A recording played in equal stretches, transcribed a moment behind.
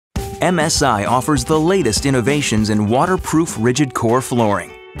MSI offers the latest innovations in waterproof rigid core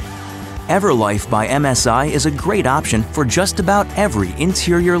flooring. Everlife by MSI is a great option for just about every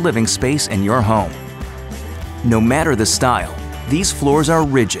interior living space in your home. No matter the style, these floors are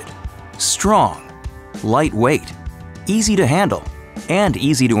rigid, strong, lightweight, easy to handle, and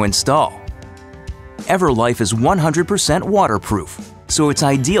easy to install. Everlife is 100% waterproof, so it's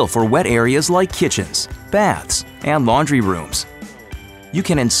ideal for wet areas like kitchens, baths, and laundry rooms. You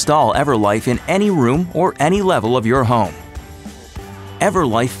can install Everlife in any room or any level of your home.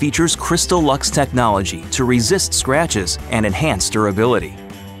 Everlife features CrystaLux technology to resist scratches and enhance durability.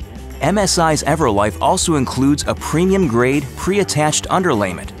 MSI's Everlife also includes a premium-grade pre-attached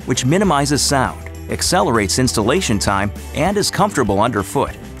underlayment which minimizes sound, accelerates installation time, and is comfortable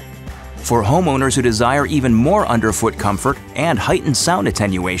underfoot. For homeowners who desire even more underfoot comfort and heightened sound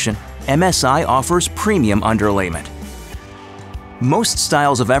attenuation, MSI offers premium underlayment. Most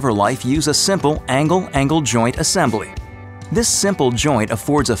styles of Everlife use a simple angle joint assembly. This simple joint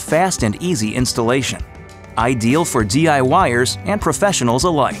affords a fast and easy installation, ideal for DIYers and professionals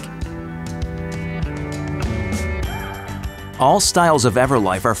alike. All styles of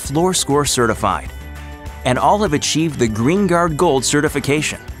Everlife are Floor Score certified, and all have achieved the Green Guard Gold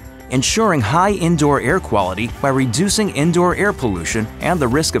certification, ensuring high indoor air quality by reducing indoor air pollution and the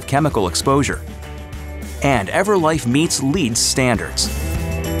risk of chemical exposure. And Everlife meets LEED standards.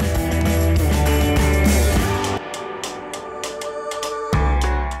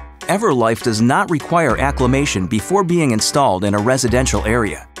 Everlife does not require acclimation before being installed in a residential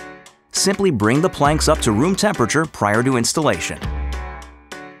area. Simply bring the planks up to room temperature prior to installation.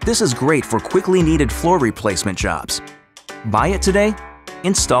 This is great for quickly needed floor replacement jobs. Buy it today,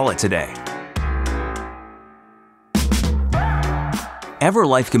 install it today.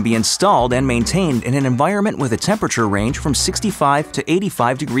 Everlife can be installed and maintained in an environment with a temperature range from 65 to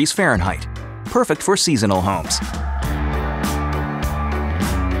 85 degrees Fahrenheit, perfect for seasonal homes.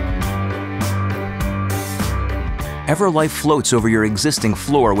 Everlife floats over your existing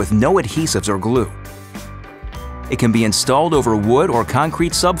floor with no adhesives or glue. It can be installed over wood or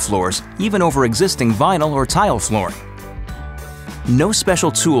concrete subfloors, even over existing vinyl or tile flooring. No special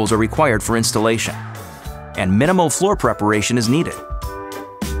tools are required for installation, and minimal floor preparation is needed.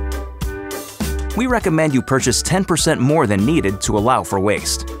 We recommend you purchase 10% more than needed to allow for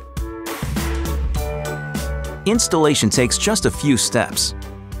waste. Installation takes just a few steps.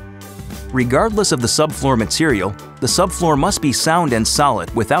 Regardless of the subfloor material, the subfloor must be sound and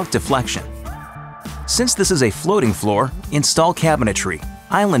solid without deflection. Since this is a floating floor, install cabinetry,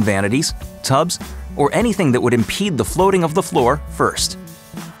 island vanities, tubs, or anything that would impede the floating of the floor first.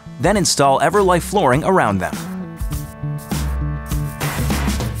 Then install Everlife flooring around them.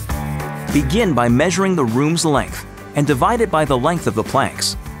 Begin by measuring the room's length and divide it by the length of the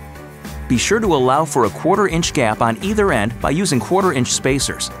planks. Be sure to allow for a 1/4 inch gap on either end by using 1/4 inch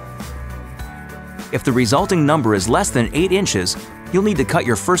spacers. If the resulting number is less than 8 inches, you'll need to cut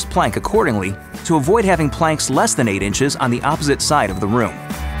your first plank accordingly to avoid having planks less than 8 inches on the opposite side of the room.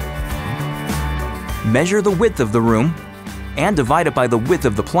 Measure the width of the room and divide it by the width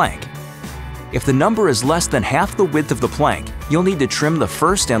of the plank. If the number is less than half the width of the plank, you'll need to trim the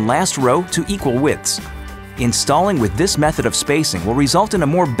first and last row to equal widths. Installing with this method of spacing will result in a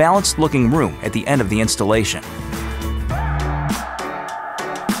more balanced looking room at the end of the installation.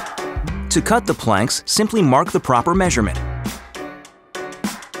 To cut the planks, simply mark the proper measurement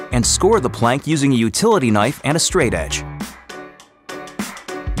and score the plank using a utility knife and a straight edge.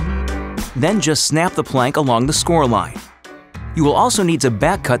 Then just snap the plank along the score line. You will also need to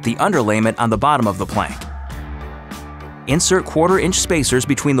back cut the underlayment on the bottom of the plank. Insert 1/4 inch spacers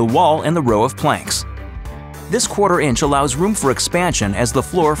between the wall and the row of planks. This 1/4 inch allows room for expansion as the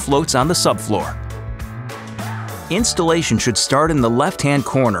floor floats on the subfloor. Installation should start in the left-hand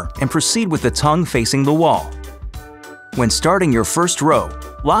corner and proceed with the tongue facing the wall. When starting your first row,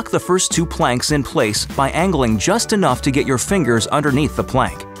 lock the first 2 planks in place by angling just enough to get your fingers underneath the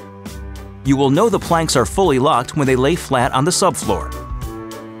plank. You will know the planks are fully locked when they lay flat on the subfloor.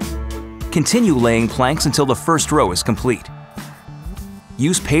 Continue laying planks until the first row is complete.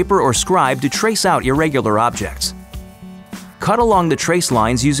 Use paper or scribe to trace out irregular objects. Cut along the trace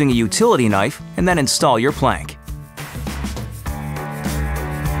lines using a utility knife and then install your plank.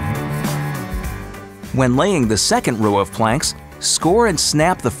 When laying the second row of planks, score and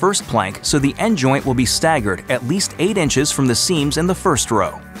snap the first plank so the end joint will be staggered at least 8 inches from the seams in the first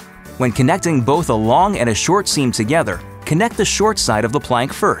row. When connecting both a long and a short seam together, connect the short side of the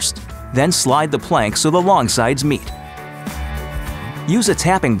plank first, then slide the plank so the long sides meet. Use a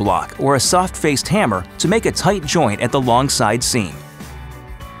tapping block or a soft-faced hammer to make a tight joint at the long side seam.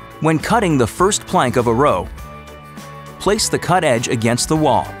 When cutting the first plank of a row, place the cut edge against the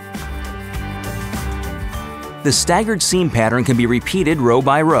wall. The staggered seam pattern can be repeated row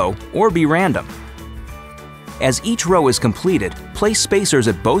by row or be random. As each row is completed, place spacers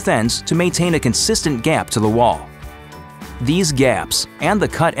at both ends to maintain a consistent gap to the wall. These gaps and the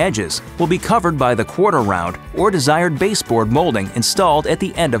cut edges will be covered by the quarter round or desired baseboard molding installed at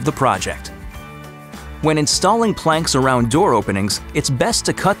the end of the project. When installing planks around door openings, it's best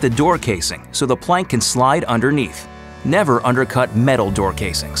to cut the door casing so the plank can slide underneath. Never undercut metal door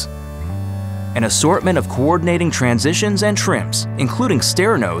casings. An assortment of coordinating transitions and trims, including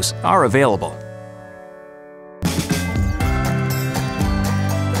stair nose, are available.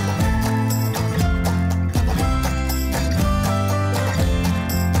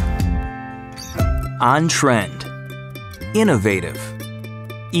 On trend, innovative,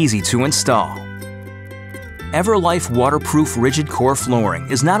 easy to install. Everlife waterproof rigid core flooring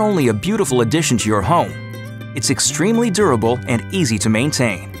is not only a beautiful addition to your home, it's extremely durable and easy to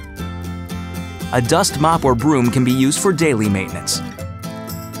maintain. A dust mop or broom can be used for daily maintenance.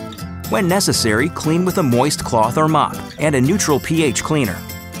 When necessary, clean with a moist cloth or mop and a neutral pH cleaner.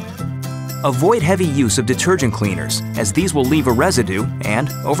 Avoid heavy use of detergent cleaners, as these will leave a residue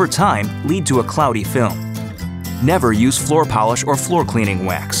and, over time, lead to a cloudy film. Never use floor polish or floor cleaning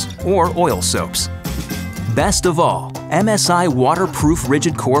wax, or oil soaps. Best of all, MSI waterproof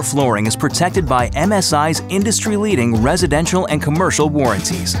rigid core flooring is protected by MSI's industry-leading residential and commercial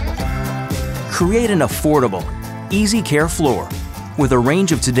warranties. Create an affordable, easy care floor with a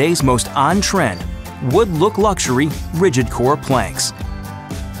range of today's most on-trend, wood-look luxury rigid core planks.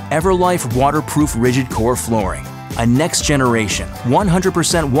 Everlife waterproof rigid core flooring, a next-generation,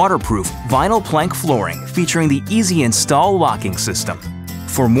 100% waterproof vinyl plank flooring featuring the easy install locking system.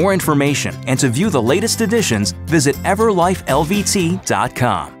 For more information and to view the latest additions, visit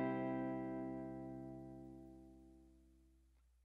everlifelvt.com.